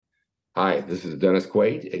Hi, this is Dennis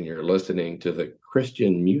Quaid, and you're listening to the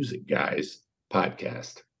Christian Music Guys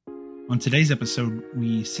podcast. On today's episode,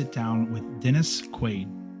 we sit down with Dennis Quaid.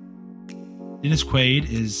 Dennis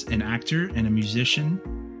Quaid is an actor and a musician.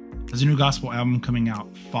 Has a new gospel album coming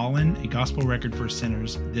out, Fallen, a gospel record for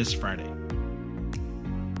sinners, this Friday.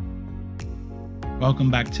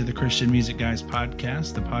 Welcome back to the Christian Music Guys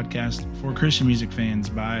podcast, the podcast for Christian music fans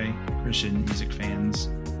by Christian music fans.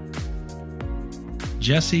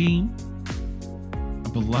 Jesse, a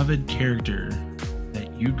beloved character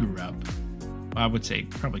that you grew up, well, I would say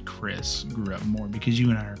probably Chris grew up more because you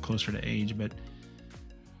and I are closer to age, but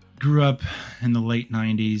grew up in the late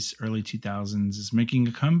 90s, early 2000s, is making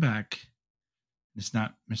a comeback. It's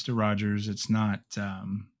not Mr. Rogers. It's not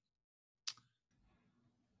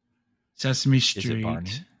Sesame Street. Is it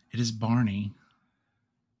Barney? It is Barney.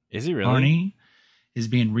 Is he really? Barney is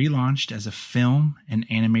being relaunched as a film and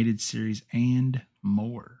animated series and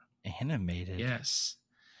more. Animated? Yes.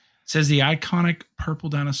 It says the iconic purple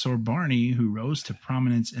dinosaur Barney, who rose to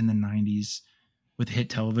prominence in the 90s with the hit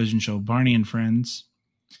television show Barney and Friends,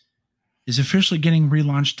 is officially getting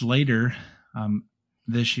relaunched later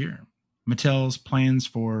this year. Mattel's plans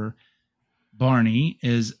for Barney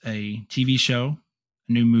is a TV show,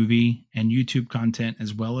 a new movie, and YouTube content,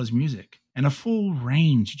 as well as music, and a full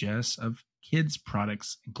range, Jess, of kids'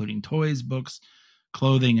 products, including toys, books,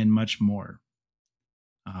 clothing, and much more.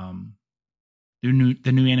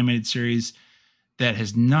 The new animated series that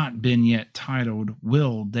has not been yet titled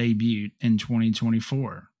will debut in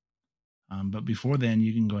 2024. But before then,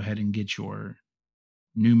 you can go ahead and get your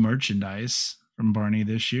new merchandise from Barney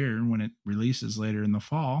this year when it releases later in the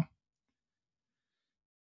fall.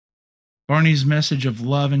 Barney's message of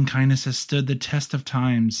love and kindness has stood the test of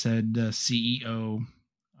time, said the CEO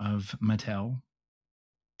of Mattel.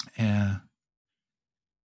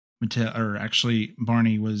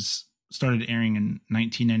 Barney was started airing in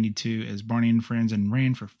 1992 as Barney and Friends and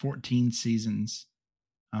ran for 14 seasons.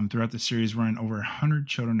 Throughout the series run, over 100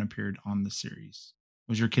 children appeared on the series.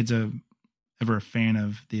 Was your kids ever a fan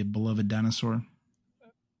of the beloved dinosaur?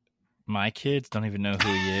 My kids don't even know who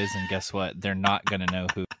he is, and guess what? They're not going to know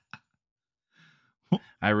who.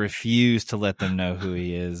 I refuse to let them know who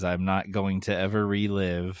he is. I'm not going to ever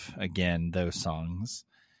relive again those songs.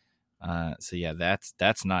 So yeah,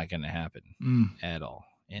 that's not going to happen at all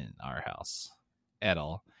in our house at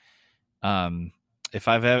all. If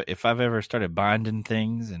I've ever started binding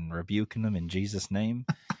things and rebuking them in Jesus' name,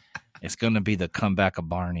 it's going to be the comeback of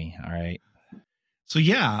Barney. All right. So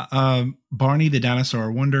yeah, Barney the dinosaur.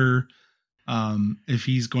 I wonder if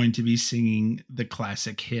he's going to be singing the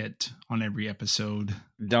classic hit on every episode.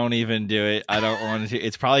 Don't even do it. I don't want to.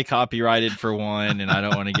 It's probably copyrighted for one, and I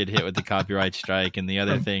don't want to get hit with the copyright strike. And the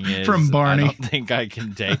other thing is, from Barney, I don't think I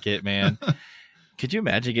can take it, man. Could you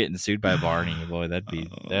imagine getting sued by Barney? Boy, that'd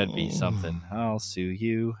be something. I'll sue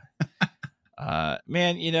you.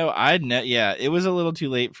 Man, it was a little too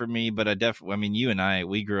late for me, but you and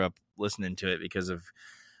we grew up listening to it because of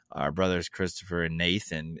our brothers Christopher and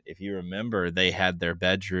Nathan. If you remember, they had their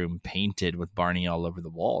bedroom painted with Barney all over the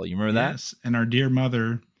wall. You remember that? Yes, and our dear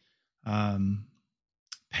mother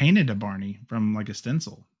painted a Barney from like a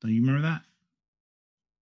stencil. Do you remember that?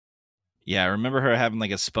 Yeah, I remember her having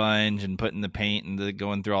like a sponge and putting the paint and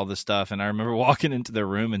going through all this stuff. And I remember walking into their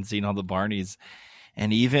room and seeing all the Barneys.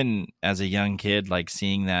 And even as a young kid, like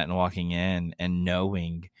seeing that and walking in and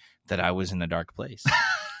knowing that I was in a dark place.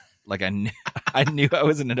 Like I knew I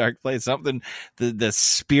was in a dark place. Something, the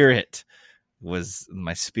spirit was,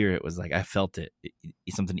 my spirit was like, I felt it.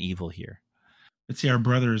 Something evil here. But see, our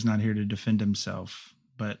brother is not here to defend himself,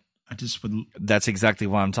 but I just would. That's exactly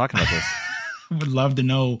why I'm talking about this. Would love to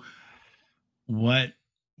know what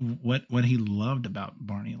he loved about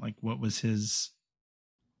Barney. Like, what was his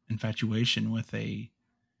infatuation with a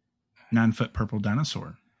 9-foot purple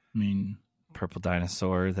dinosaur? I mean, purple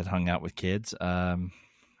dinosaur that hung out with kids. I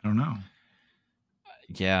don't know.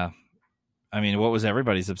 Yeah. I mean, what was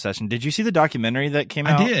everybody's obsession? Did you see the documentary that came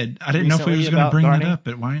out? I did. I didn't know if we was going to bring that up,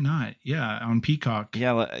 but why not? Yeah, on Peacock.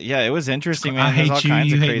 Yeah, it was interesting, man. I Hate There's You, all kinds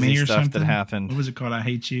You of Hate crazy Me or stuff something? that happened. What was it called? I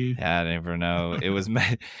Hate You? Yeah, I never know. It was,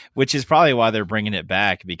 which is probably why they're bringing it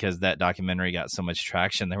back, because that documentary got so much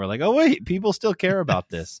traction. They were like, oh, wait, people still care about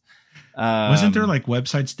this. Wasn't there like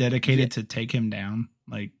websites dedicated to take him down?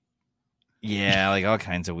 Like, yeah, like all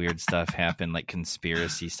kinds of weird stuff happened, like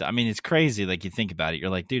conspiracy stuff. I mean, it's crazy. Like, you think about it, you're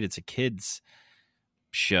like, dude, it's a kid's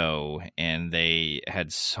show, and they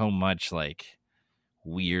had so much like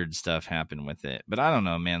weird stuff happen with it. But I don't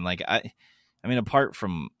know, man. Like, I mean, apart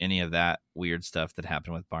from any of that weird stuff that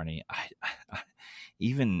happened with Barney,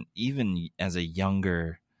 even as a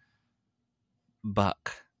younger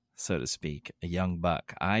buck so to speak, a young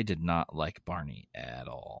buck, I did not like Barney at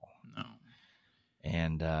all. No.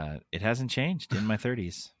 And it hasn't changed in my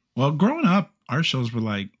 30s. Well, growing up, our shows were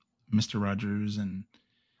like Mr. Rogers and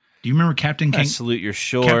do you remember Captain King? Salute your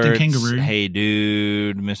shorts. Captain Kangaroo. Hey,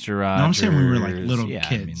 dude, Mr. Rogers. No, I'm saying when we were like little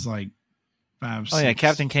kids, like 5, 6. Oh yeah,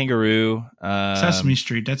 Captain Kangaroo. Sesame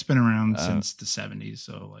Street. That's been around since the 70s.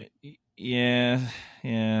 So like, yeah.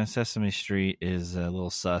 Sesame Street is a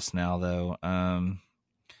little sus now, though.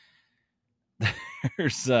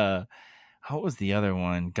 There's what was the other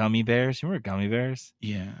one? Gummy Bears. You remember Gummy Bears?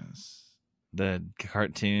 Yes. The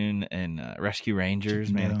cartoon and Rescue Rangers.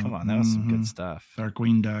 Chicken Man, Little. come on, that was some good stuff.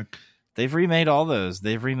 Darkwing Duck. They've remade all those.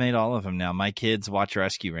 They've remade all of them now. My kids watch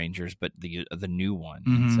Rescue Rangers, but the new one.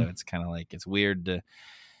 Mm-hmm. So it's kind of like it's weird to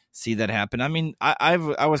see that happen. I mean,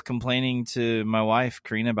 I was complaining to my wife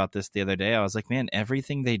Karina about this the other day. I was like, man,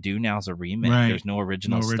 everything they do now is a remake. Right. There's no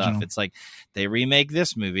original stuff. It's like they remake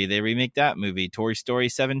this movie, they remake that movie. Toy Story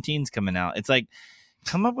 17's coming out. It's like,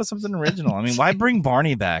 come up with something original. I mean, why bring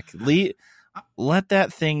Barney back? Let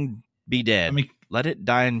that thing be dead. I mean, let it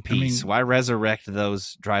die in peace. Why resurrect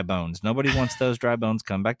those dry bones? Nobody wants those dry bones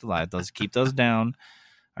come back to life. Keep those down.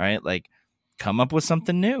 All right, like come up with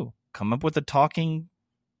something new. Come up with a talking,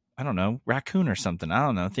 I don't know, raccoon or something. I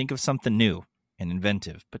don't know. Think of something new and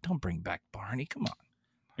inventive, but don't bring back Barney. Come on.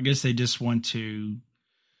 I guess they just want to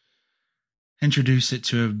introduce it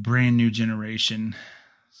to a brand new generation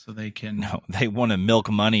so they can. No, they want to milk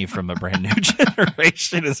money from a brand new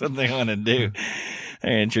generation is what they want to do.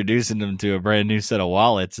 They're introducing them to a brand new set of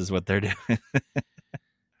wallets is what they're doing.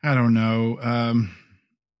 I don't know.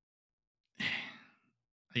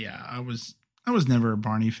 Yeah, I was never a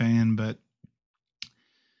Barney fan, but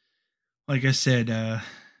like I said,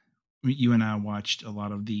 you and I watched a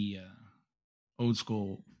lot of the old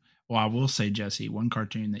school. Well, I will say, Jesse, one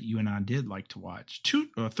cartoon that you and I did like to watch, 2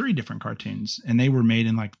 or 3 different cartoons, and they were made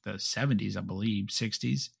in like the 70s, I believe,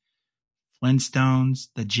 60s. Flintstones,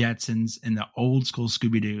 the Jetsons, and the old school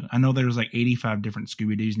Scooby-Doo. I know there's like 85 different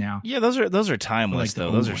Scooby-Doos now. Yeah, those are timeless, like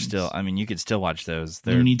though. Those are ones. still, I mean, you could still watch those.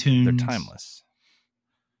 They're Looney Tunes. They're timeless.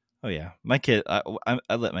 Oh, yeah. My kid, I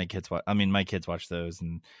let my kids watch, my kids watch those,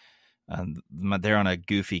 and they're on a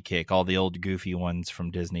Goofy kick. All the old Goofy ones from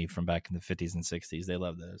Disney from back in the 50s and 60s. They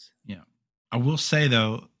love those. Yeah. I will say,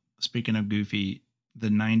 though, speaking of Goofy, the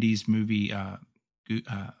 90s movie, a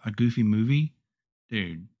Goofy movie,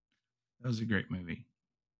 dude, that was a great movie.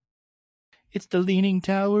 It's the Leaning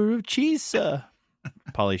Tower of Cheesa.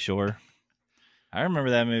 Pauly Shore. I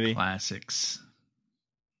remember that movie. Classics.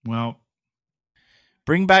 Well,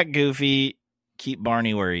 bring back Goofy. Keep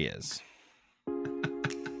Barney where he is.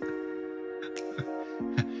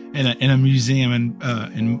 in a museum,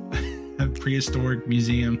 in a prehistoric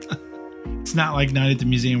museum. It's not like Night at the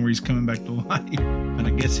Museum where he's coming back to life, but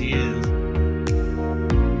I guess he is.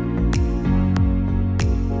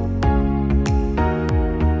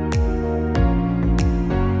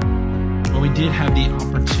 Well, we did have the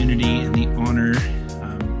opportunity and the honor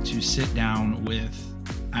to sit down with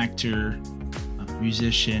actor,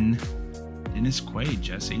 musician Dennis Quaid,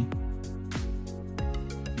 Jesse. And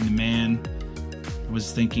the man, I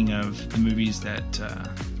was thinking of the movies that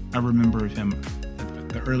I remember of him.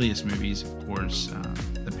 The earliest movies, of course,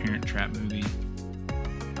 the Parent Trap movie,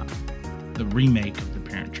 the remake of the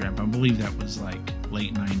Parent Trap. I believe that was like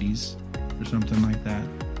late 90s or something like that.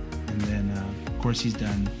 And then, of course, he's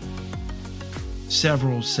done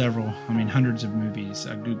several, hundreds of movies.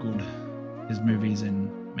 I Googled his movies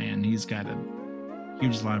and man, he's got a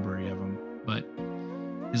huge library of them. But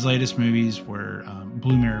his latest movies were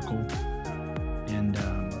Blue Miracle and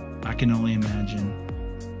I Can Only Imagine.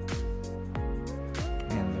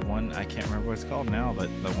 And the one, I can't remember what it's called now, but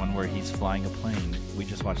the one where he's flying a plane. We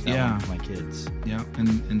just watched that one with my kids. Yeah,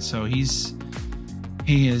 and so he is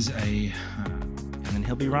a... and then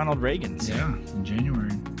he'll be Ronald Reagan soon. Yeah, in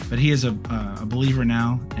January. But he is a believer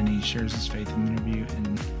now, and he shares his faith in the interview.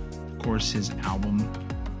 And, of course, his album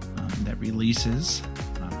that releases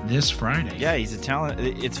this Friday. Yeah, he's a talent.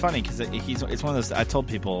 It's funny because it's one of those. I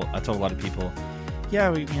told a lot of people, yeah,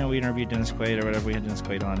 we interviewed Dennis Quaid or whatever. We had Dennis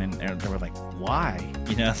Quaid on, and they were like, why?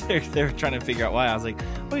 They're trying to figure out why. I was like,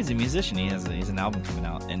 well, he's a musician. He's an album coming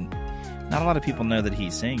out, and not a lot of people know that he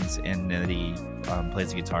sings and that he plays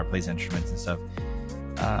the guitar, plays instruments and stuff.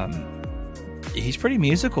 He's pretty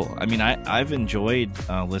musical. I mean, I've enjoyed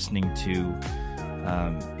listening to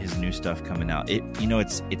his new stuff coming out.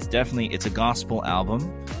 It's definitely a gospel album,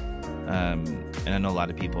 and I know a lot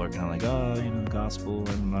of people are kind of like, oh, gospel.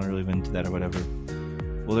 I'm not really into that or whatever.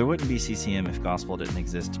 Well, there wouldn't be CCM if gospel didn't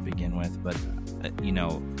exist to begin with. But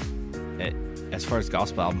as far as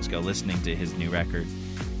gospel albums go, listening to his new record,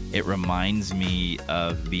 it reminds me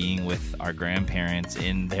of being with our grandparents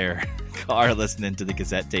in their car listening to the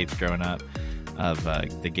cassette tapes growing up of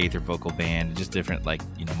the Gaither vocal band, just different, like,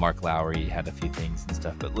 you know, Mark Lowry had a few things and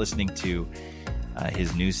stuff, but listening to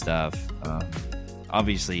his new stuff,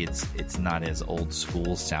 obviously it's not as old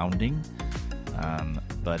school sounding,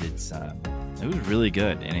 but it was really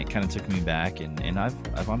good, and it kind of took me back, and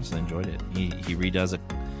I've honestly enjoyed it. He redoes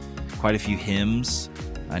quite a few hymns,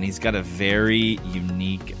 and he's got a very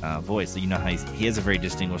unique voice. You know how he has a very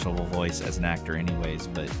distinguishable voice as an actor anyways,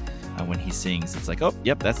 but when he sings, it's like, oh,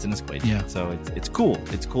 yep, that's Dennis Quaid. Yeah. So it's cool.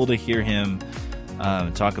 It's cool to hear him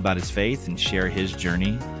talk about his faith and share his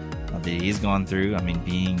journey that he's gone through. I mean,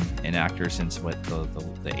 being an actor since the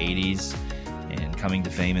 80s and coming to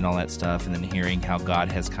fame and all that stuff, and then hearing how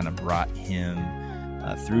God has kind of brought him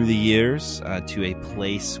through the years to a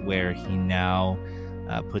place where he now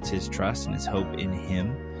puts his trust and his hope in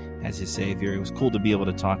him as his Savior. It was cool to be able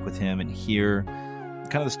to talk with him and hear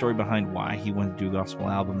kind of the story behind why he wanted to do a gospel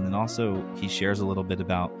album. And then also he shares a little bit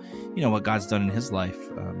about, you know, what God's done in his life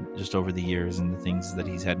just over the years and the things that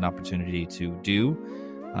he's had an opportunity to do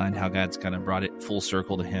and how God's kind of brought it full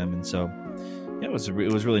circle to him. And so yeah, it was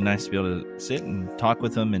really nice to be able to sit and talk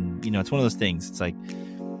with him. And, you know, it's one of those things. It's like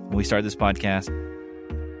when we started this podcast,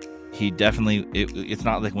 he definitely, it's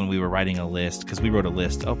not like when we were writing a list, because we wrote a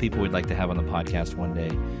list, people we'd like to have on the podcast one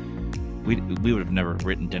day. We would have never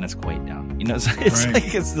written Dennis Quaid down. You know, it's Right.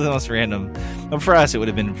 like it's the most random. Well, for us, it would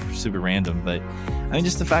have been super random. But I mean,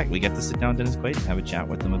 just the fact we got to sit down with Dennis Quaid and have a chat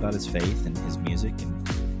with him about his faith and his music, and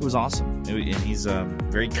it was awesome. And he's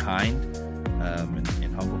very kind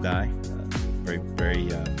and humble guy, very very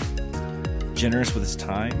generous with his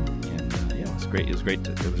time, and yeah, it was great. It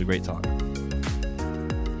was a great talk.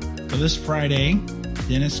 So this Friday,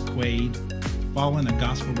 Dennis Quaid, Fallen, a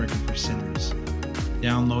Gospel Record for Sinners.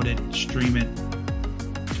 Download it, stream it,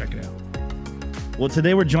 check it out. Well,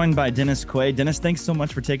 today we're joined by Dennis Quaid. Dennis, thanks so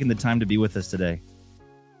much for taking the time to be with us today.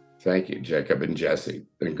 Thank you, Jacob and Jesse.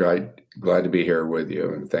 Been glad to be here with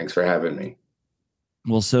you, and thanks for having me.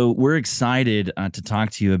 Well, so we're excited to talk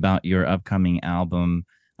to you about your upcoming album,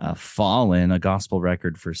 Fallen, a Gospel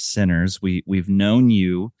Record for Sinners. We've known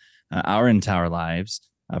you our entire lives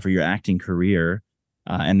for your acting career.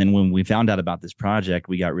 And then when we found out about this project,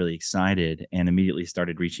 we got really excited and immediately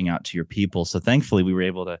started reaching out to your people. So thankfully, we were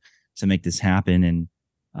able to make this happen.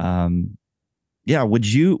 And yeah,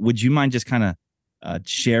 would you mind just kind of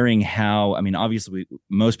sharing how? I mean, obviously,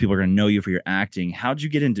 most people are going to know you for your acting. How'd you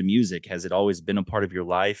get into music? Has it always been a part of your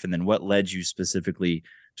life? And then what led you specifically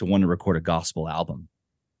to want to record a gospel album?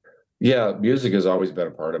 Yeah, music has always been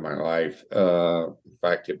a part of my life. In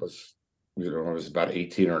fact, it was, when I was about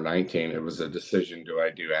 18 or 19, it was a decision: do I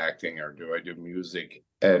do acting or do I do music?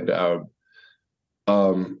 And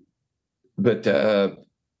but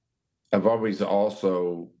I've always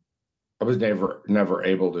also, I was never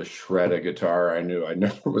able to shred a guitar. I knew I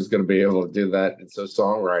never was going to be able to do that, and so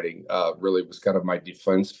songwriting really was kind of my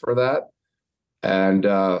defense for that. And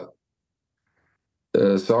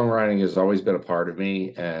songwriting has always been a part of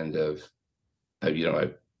me, and I've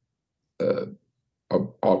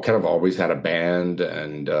kind of always had a band,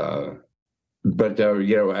 and but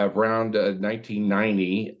around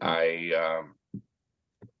 1990, I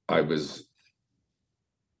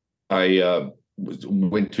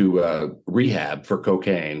went to rehab for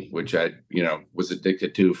cocaine, which I was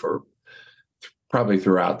addicted to for probably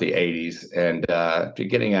throughout the 80s, and after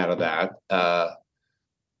getting out of that,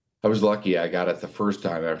 I was lucky. I got it the first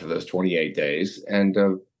time after those 28 days, and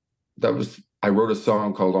I wrote a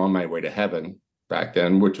song called "On My Way to Heaven" back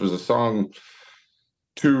then, which was a song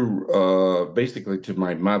to basically to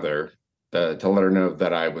my mother to let her know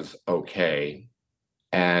that I was okay.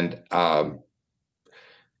 And from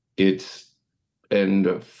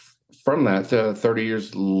that, 30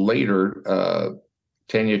 years later,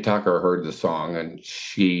 Tanya Tucker heard the song, and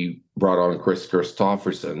she brought on Chris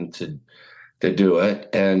Christopherson to do it,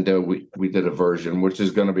 and we did a version which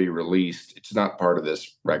is going to be released. It's not part of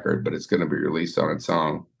this record, but it's going to be released on its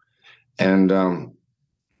own. And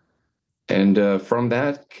from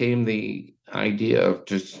that came the idea of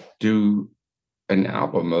just do an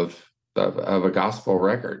album of a gospel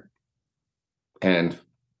record, and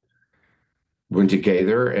went to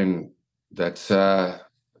Gaither, and that's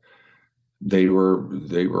they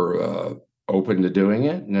were open to doing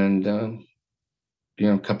it, and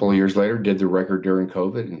a couple of years later did the record during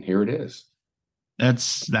COVID, and here it is.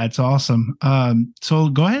 That's awesome. So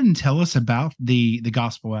go ahead and tell us about the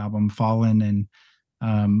gospel album Fallen, and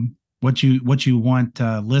what you want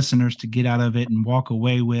listeners to get out of it and walk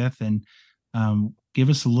away with, and give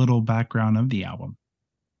us a little background of the album.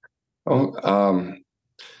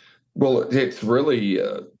 Well, it's really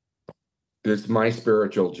it's my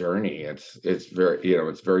spiritual journey. It's very,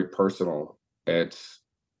 it's very personal. It's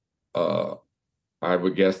uh I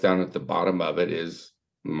would guess down at the bottom of it is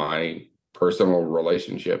my personal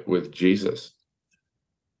relationship with Jesus.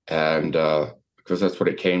 And because that's what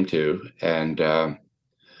it came to. And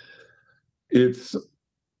it's,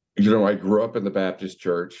 I grew up in the Baptist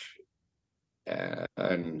church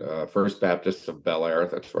and First Baptist of Bel Air.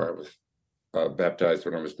 That's where I was baptized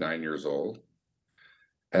when I was 9 years old.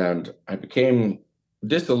 And I became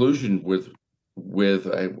disillusioned with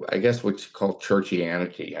I guess what you call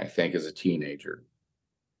churchianity, I think, as a teenager.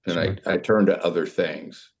 And Sure. I turned to other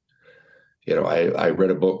things. I read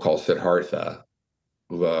a book called Siddhartha,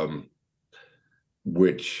 um,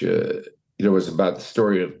 which was about the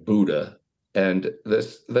story of Buddha, and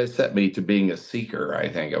this they set me to being a seeker. I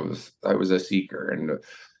think I was a seeker, and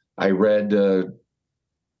I read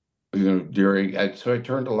so I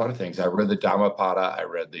turned to a lot of things. I read the Dhammapada, I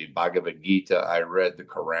read the Bhagavad Gita, I read the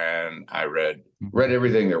Quran, I read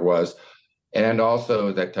everything there was, and also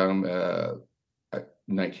at that time, at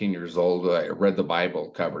 19 years old, I read the Bible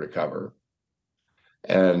cover to cover,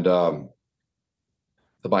 and the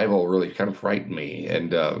Bible really kind of frightened me,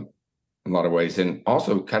 and in a lot of ways, and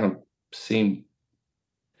also kind of seemed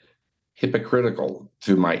hypocritical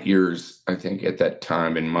to my ears, I think, at that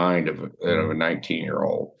time in mind of a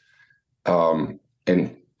 19-year-old.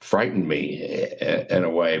 And frightened me in a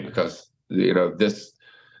way because this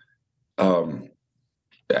I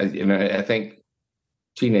think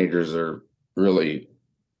teenagers are really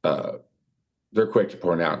they're quick to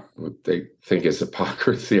point out what they think is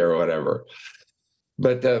hypocrisy or whatever,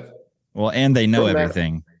 but Well, and they know from that,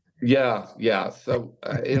 everything. yeah. So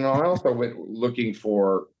I also went looking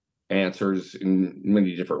for answers in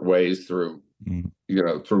many different ways through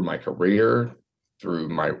through my career, through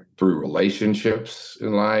relationships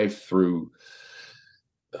in life, through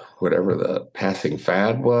whatever the passing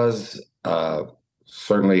fad was.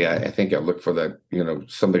 Certainly, I think I looked for that,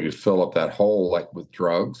 somebody to fill up that hole, like with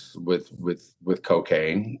drugs, with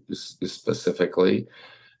cocaine specifically,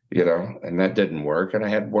 and that didn't work. And I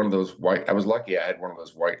had one of those I was lucky. I had one of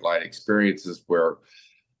those white light experiences where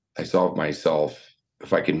I saw myself,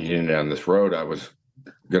 if I continued down this road, I was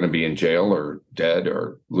going to be in jail or dead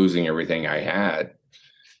or losing everything I had.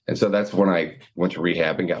 And so that's when I went to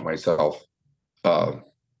rehab and got myself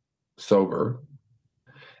sober.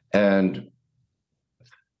 And,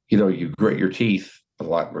 you grit your teeth a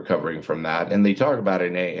lot recovering from that. And they talk about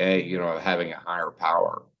in AA, having a higher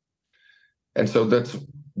power. And so that's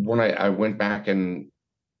when I went back and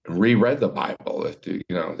reread the Bible at the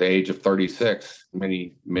age of 36,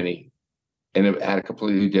 many, and it had a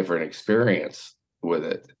completely different experience with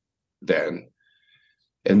it then.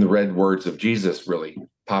 And the red words of Jesus really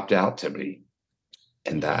popped out to me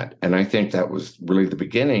in that. And I think that was really the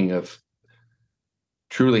beginning of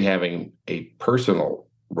truly having a personal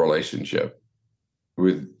relationship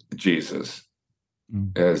with Jesus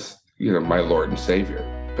as, my Lord and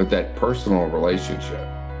Savior. But that personal relationship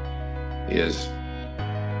is,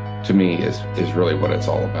 to me, is really what it's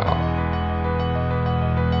all about.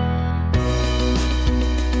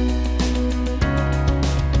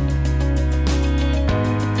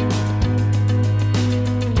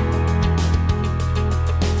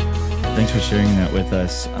 Thanks for sharing that with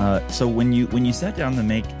us. So when you sat down to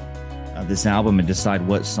make this album and decide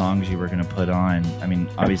what songs you were going to put on, I mean,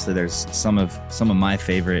 obviously there's some of my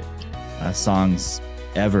favorite songs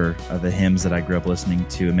ever of the hymns that I grew up listening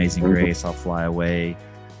to. Amazing Grace, I'll Fly Away.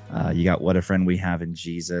 You got What a Friend We Have in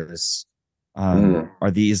Jesus.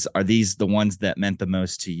 Are these the ones that meant the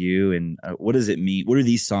most to you? And what does it mean? What do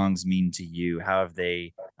these songs mean to you? How have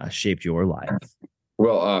they shaped your life?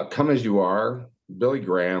 Well, Come As You Are, Billy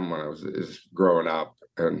Graham, when I was growing up,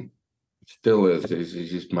 and still is,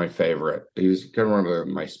 he's just my favorite. He's kind of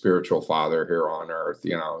my spiritual father here on earth.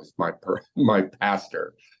 He's my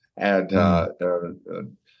pastor. And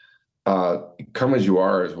Come As You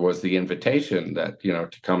Are was the invitation that,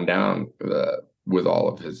 to come down with all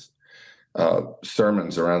of his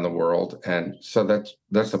sermons around the world. And so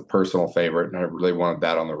that's a personal favorite, and I really wanted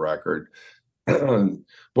that on the record.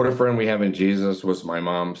 What a Friend We Have in Jesus was my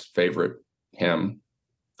mom's favorite hymn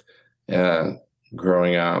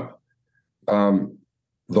growing up. The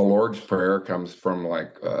Lord's Prayer comes from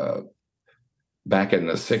back in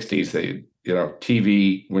the 60s. They,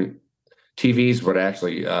 when TVs would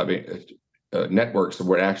actually, networks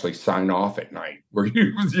would actually sign off at night, where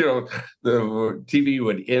the TV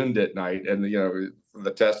would end at night, and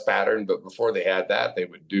the test pattern. But before they had that,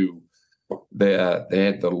 they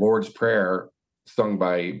had the Lord's Prayer sung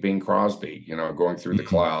by Bing Crosby, going through the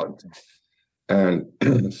clouds.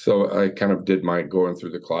 And so I kind of did my Going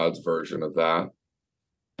Through the Clouds version of that.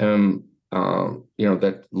 And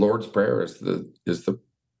that Lord's Prayer is the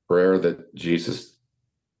prayer that Jesus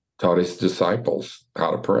taught his disciples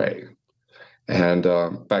how to pray. And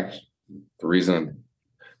in fact, the reason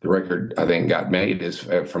the record I think got made is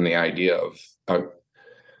from the idea of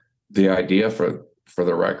the idea for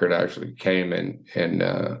the record actually came in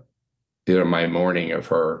my mourning of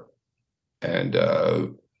her.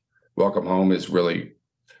 And Welcome Home is really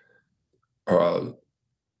her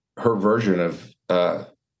version of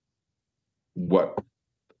what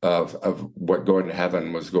going to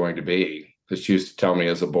heaven was going to be, that she used to tell me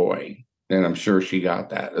as a boy, and I'm sure she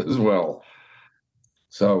got that as well.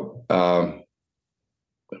 So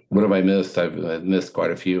what have I missed? I've missed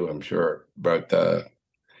quite a few, I'm sure, but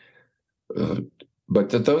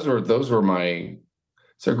those were my.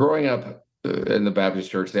 So growing up in the Baptist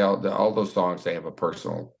church, all those songs, they have a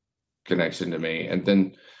personal connection to me, and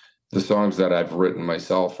then the songs that I've written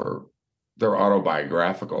myself they're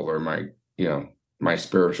autobiographical. They're my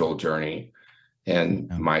spiritual journey and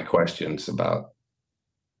my questions about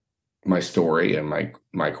my story and my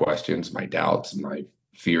questions, my doubts, and my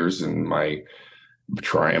fears, and my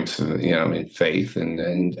triumphs, and in faith,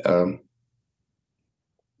 and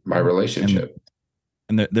my relationship.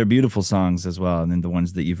 And they're beautiful songs as well, and then the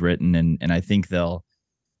ones that you've written, and I think I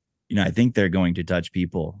think they're going to touch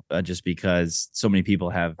people just because so many people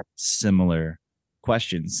have similar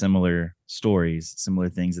questions, similar stories, similar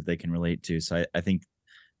things that they can relate to. So I think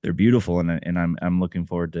they're beautiful, and I'm looking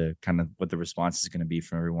forward to kind of what the response is going to be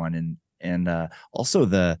from everyone, and also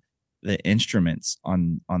the instruments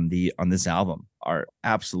on this album are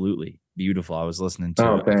absolutely beautiful. I was listening to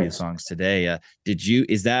a few songs today. Are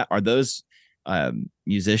those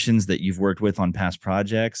musicians that you've worked with on past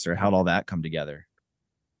projects, or how'd all that come together?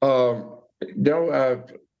 No,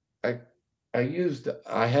 I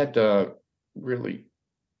had really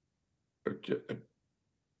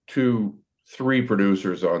three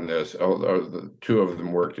producers on this. The two of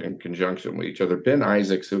them worked in conjunction with each other. Ben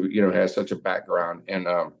Isaacs, who has such a background in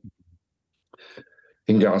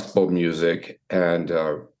gospel music and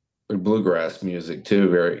bluegrass music too,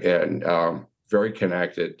 very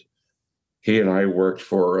connected. He and I worked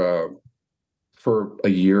for a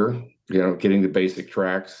year, getting the basic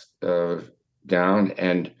tracks down,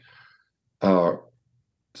 and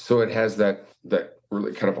so it has that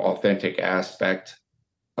really kind of authentic aspect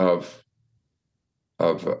of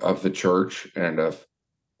the church and of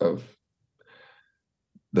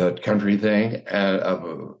the country thing, and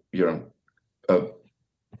of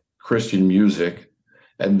Christian music.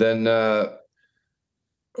 And then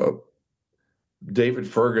David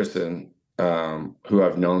Ferguson, who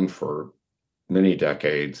I've known for many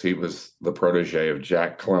decades. He was the protege of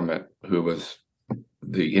Jack Clement, who was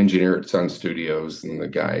the engineer at Sun Studios, and the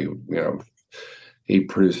guy he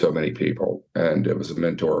produced so many people, and it was a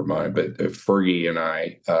mentor of mine. But Fergie and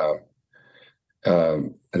I,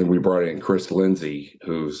 and then we brought in Chris Lindsay,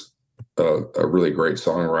 who's a really great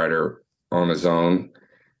songwriter on his own,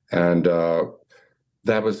 and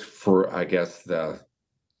that was for, I guess, the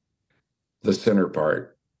center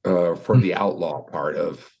part, for the outlaw part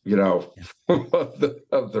of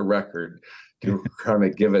of the record, to kind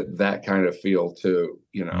of give it that kind of feel too,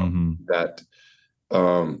 that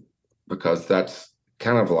because that's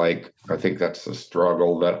kind of like, I think that's a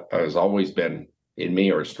struggle that has always been in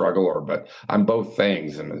me, or a struggle, but I'm both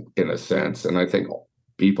things in a sense, and I think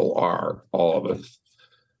people are, all of us,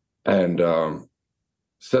 and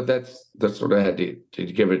so that's what I had to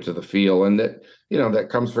give it to the feel, and that that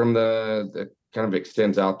comes from that kind of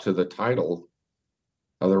extends out to the title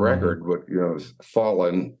of the record. What is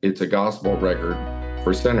Fallen? It's a gospel record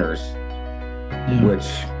for sinners, which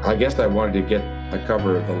I guess I wanted to get a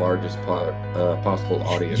cover of the largest possible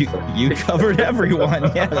audience. You covered everyone.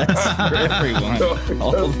 Yeah, that's for everyone. So,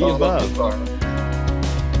 all of the above.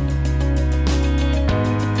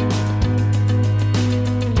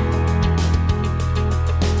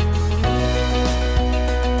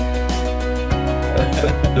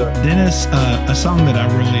 Dennis, a song that I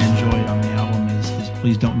really enjoy on the album is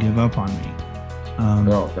Please Don't Give Up on Me.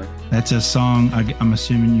 That's a song I'm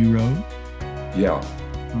assuming you wrote? Yeah.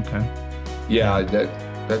 Okay. Yeah,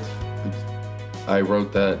 that's I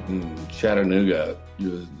wrote that in Chattanooga.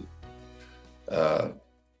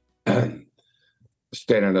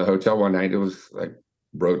 Staying in a hotel one night. It was like,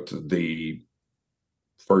 wrote the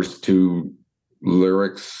first two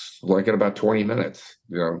lyrics like in about 20 minutes.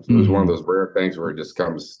 It was one of those rare things where it just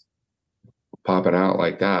comes popping out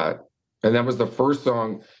like that. And that was the first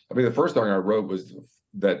song. I mean, the first song I wrote was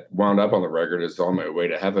that wound up on the record is On My Way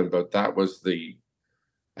to Heaven, but that was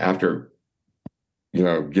after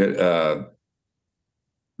get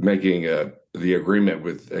making the agreement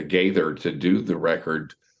with Gaither to do the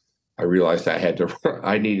record, I realized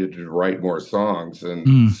I needed to write more songs,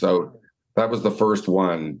 and so that was the first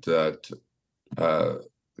one that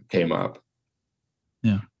came up.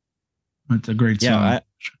 Yeah, it's a great song.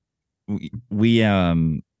 Yeah, we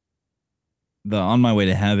the On My Way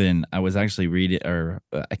to Heaven, I was actually reading, or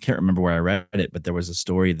I can't remember where I read it, but there was a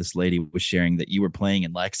story this lady was sharing that you were playing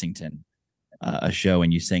in Lexington, a show,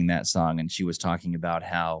 and you sang that song, and she was talking about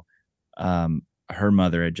how her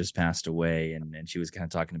mother had just passed away, and she was kind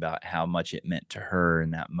of talking about how much it meant to her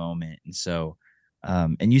in that moment. And so,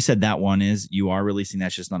 and you said that one you are releasing,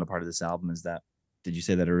 that's just not a part of this album. Did you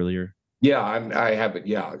say that earlier? Yeah, I have it.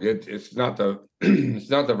 Yeah, it's not the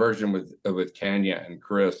it's not the version with Tanya and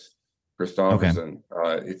Chris Christopherson.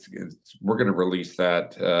 Okay. We're going to release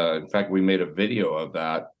that. In fact, we made a video of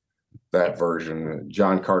that version.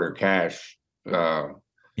 John Carter Cash,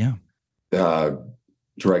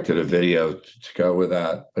 directed a video to go with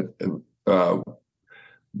that. But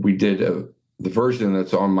we did the version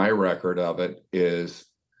that's on my record of it is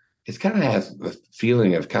it kind of has the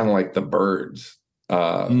feeling of kind of like the Byrds.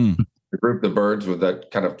 The group The Byrds with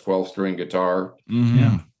that kind of 12-string guitar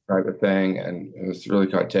type of thing, and it was really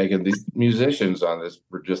kind of taken. These musicians on this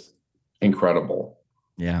were just incredible.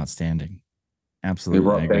 Yeah, outstanding. Absolutely. They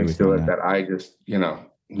brought things to it that I just,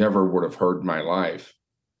 never would have heard in my life.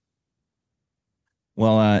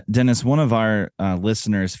 Well, Dennis, one of our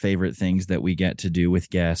listeners' favorite things that we get to do with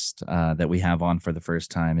guests that we have on for the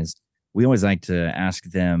first time is we always like to ask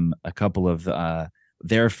them a couple of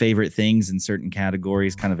their favorite things in certain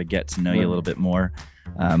categories, kind of a get to know you a little bit more.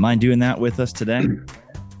 Mind doing that with us today?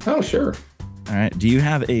 Oh, sure. All right. Do you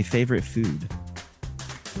have a favorite food?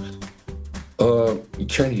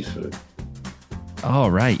 Chinese food. Oh,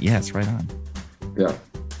 right. Yes, right on. Yeah.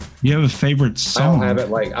 You have a favorite song? I'll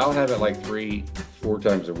have it like 3-4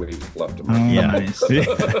 times a week left of my nice. Do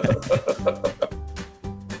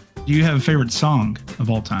you have a favorite song of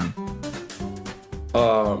all time?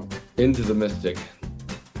 Into the Mystic.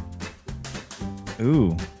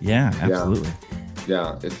 Ooh, yeah, absolutely.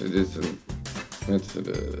 Yeah, it's an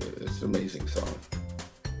amazing song.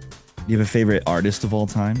 Do you have a favorite artist of all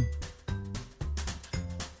time?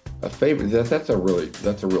 A favorite? That's a real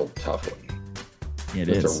tough one. Yeah,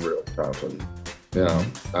 it's a real tough one.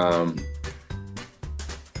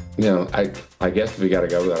 I guess if we got to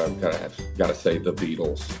go with that, I've got to say the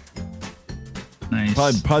Beatles. Nice.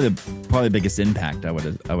 Probably the biggest impact. I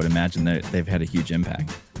would imagine that they've had a huge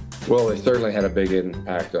impact. Well, they certainly had a big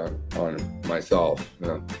impact on myself.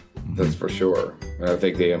 That's for sure. And I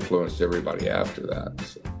think they influenced everybody after that.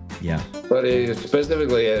 So. Yeah. But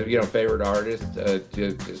specifically, favorite artist,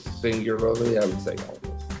 just singularly, I would say Elvis.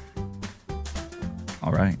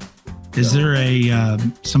 All right. Is there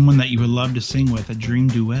someone that you would love to sing with, a dream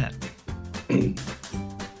duet?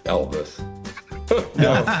 Elvis.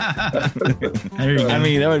 There you go. I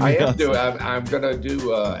mean, that would be awesome. I'm gonna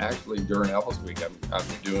do actually during Elvis week. I'm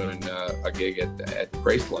doing a gig at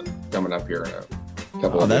Graceland coming up here in a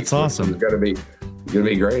couple of weeks. That's awesome. It's gonna be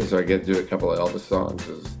great. So I get to do a couple of Elvis songs.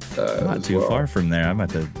 Not too far from there. I'm about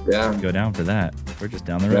to go down for that. We're just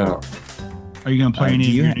down the road. Are you gonna play any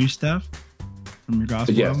of your new stuff from your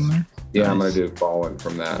gospel album there? Yeah, nice. I'm gonna do Fallen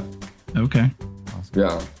from that. Okay. Awesome.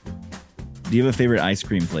 Yeah. Do you have a favorite ice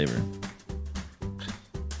cream flavor?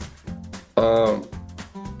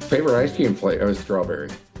 Favorite ice cream flavor is strawberry.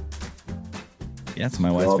 Yeah, it's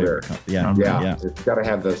my wife's favorite. Yeah. It's got to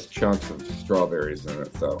have those chunks of strawberries in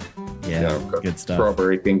it. So good stuff.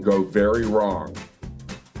 Strawberry can go very wrong.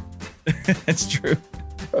 That's true.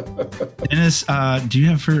 Dennis, do you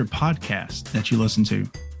have a favorite podcast that you listen to?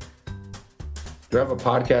 Do I have a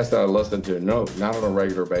podcast that I listen to? No, not on a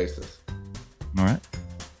regular basis. All right.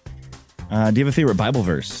 Do you have a favorite Bible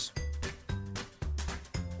verse?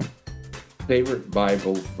 Favorite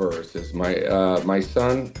Bible verse is my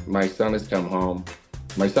son has come home.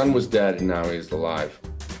 My son was dead and now he's alive.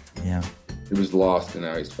 Yeah. He was lost and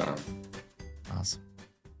now he's found. Awesome.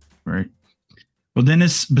 Right. Well,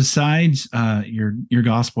 Dennis, besides your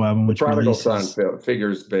gospel album, which the Prodigal releases... Son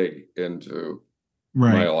figures big into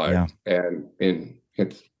my life, and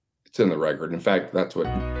it's in the record. In fact, that's what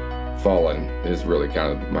Fallen is really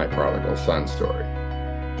kind of my prodigal son story.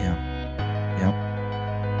 Yeah.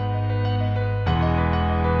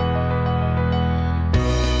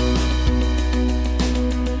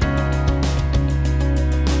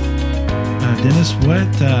 Dennis,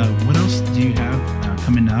 what else do you have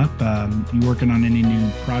coming up? You working on any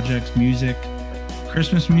new projects, music,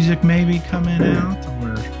 Christmas music maybe coming out?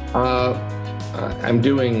 Or I'm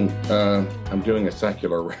doing a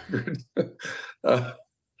secular record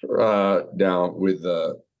now with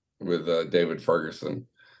David Ferguson,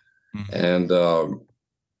 Mhm. and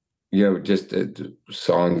just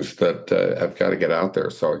songs that I've got to get out there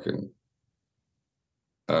so I can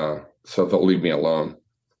so they'll leave me alone.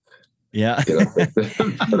 Yeah.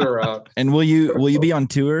 Put her out. And will you be on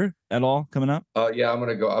tour at all coming up? Yeah, I'm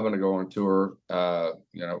gonna go on tour.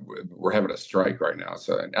 We're having a strike right now,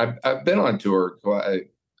 so I've been on tour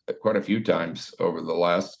quite a few times over the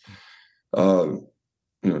last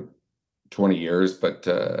 20 years, but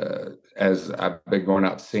as I've been going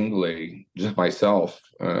out singly, just myself,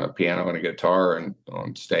 piano and a guitar, and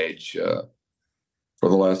on stage for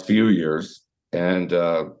the last few years, and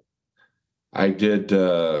I did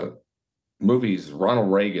movies.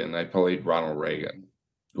 Ronald Reagan. I played Ronald Reagan,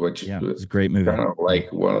 which it's a great movie. Kind of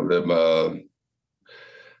like one of them.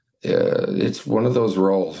 It's one of those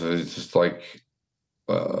roles. It's just like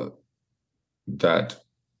that.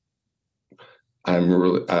 I'm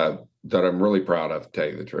really proud of. To tell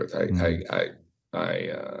you the truth,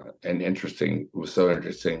 and interesting. It was so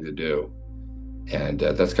interesting to do, and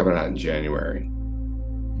that's coming out in January.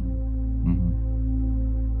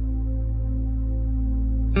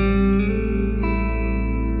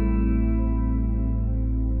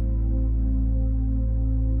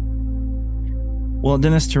 Well,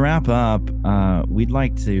 Dennis, to wrap up, we'd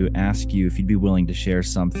like to ask you if you'd be willing to share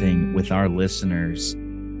something with our listeners,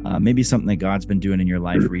 maybe something that God's been doing in your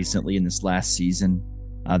life recently in this last season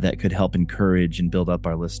that could help encourage and build up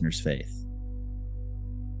our listeners' faith.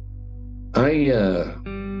 I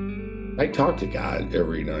talk to God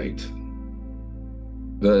every night,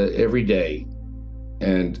 every day,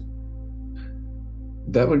 and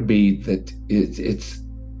that would be that it's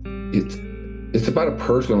about a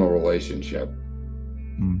personal relationship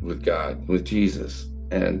with God, with Jesus,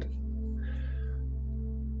 and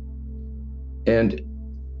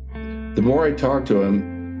the more I talk to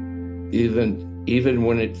him, even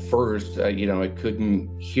when at first I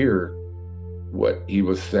couldn't hear what he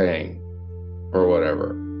was saying or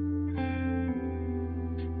whatever,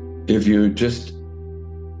 if you just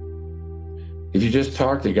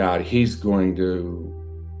talk to God, he's going to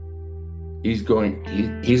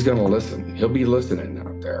listen. He'll be listening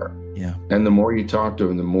out there. Yeah. And the more you talk to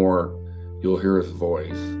him, the more you'll hear his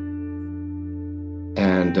voice.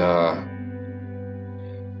 And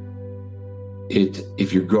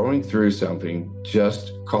if you're going through something,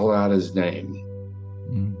 just call out his name,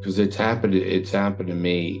 because it's happened to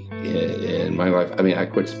me in my life. I mean, I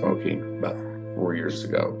quit smoking about 4 years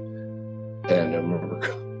ago, and I remember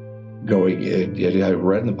going in. I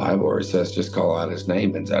read in the Bible where it says just call out his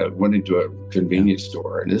name, and I went into a convenience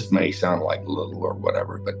store, and this may sound like little or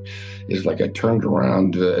whatever, but it's like I turned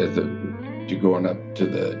around to going up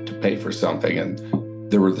to pay for something, and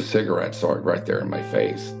there were the cigarettes sold right there in my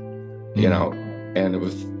face, and it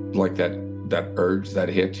was like that urge that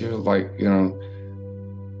hit you,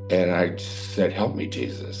 and I said, "Help me,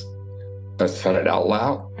 Jesus." I said it out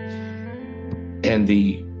loud, and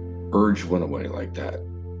the urge went away like that.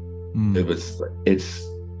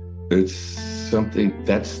 It's something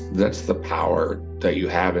that's the power that you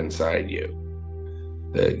have inside you.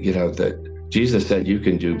 That Jesus said you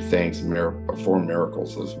can do things, perform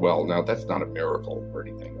miracles as well. Now that's not a miracle or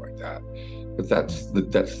anything like that, but that's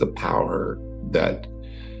the power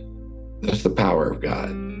that's the power of God.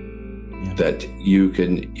 Yeah. That you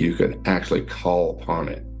can actually call upon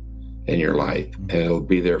it in your life, and it'll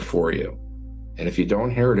be there for you. And if you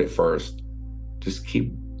don't hear it at first, just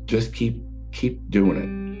keep doing it.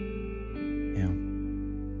 Yeah,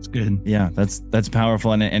 it's good. Yeah, that's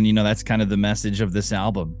powerful, and that's kind of the message of this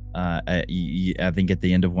album. I think at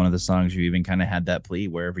the end of one of the songs, you even kind of had that plea: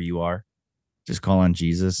 wherever you are, just call on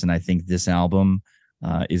Jesus. And I think this album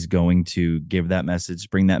is going to give that message,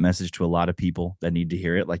 bring that message to a lot of people that need to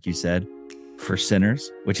hear it, like you said, for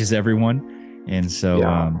sinners, which is everyone. And so,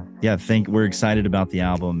 we're excited about the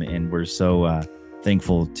album, and we're so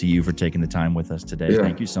thankful to you for taking the time with us today. Yeah.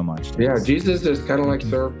 Thank you so much. Yeah, Jesus is kind of like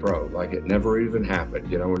Serve Pro, like it never even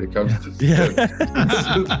happened. When it comes to sin.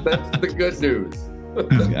 That's the good news. That's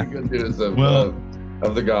the good news of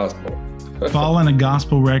the gospel. Fallen, a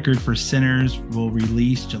gospel record for sinners, will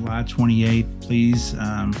release July 28th. Please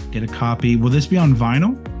get a copy. Will this be on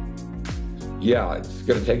vinyl? Yeah, it's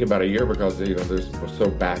going to take about a year because we're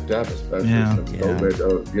so backed up, especially since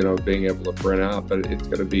COVID, being able to print out. But it's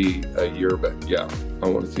going to be a year. But yeah, I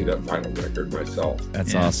want to see that vinyl record myself.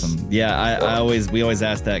 That's awesome. Yeah, we always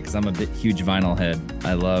ask that because I'm a huge vinyl head.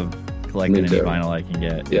 I love collecting any vinyl I can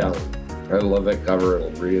get. Yeah. I love that cover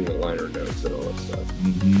and reading the liner notes and all that stuff.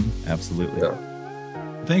 Mm-hmm. Absolutely. Yeah.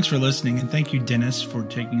 Thanks for listening, and thank you, Dennis, for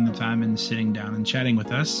taking the time and sitting down and chatting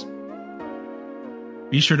with us.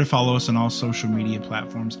 Be sure to follow us on all social media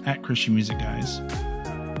platforms at Christian Music Guys.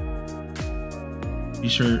 Be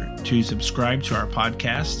sure to subscribe to our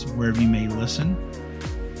podcast wherever you may listen.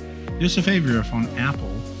 Do us a favor, if on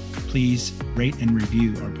Apple, please rate and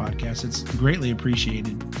review our podcast. It's greatly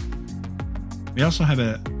appreciated. We also have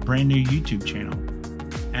a brand new YouTube channel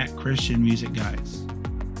at Christian Music Guys.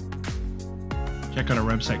 Check out our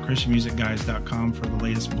website, christianmusicguys.com, for the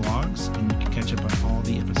latest blogs, and you can catch up on all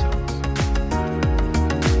the episodes.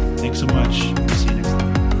 Thanks so much. See you next time.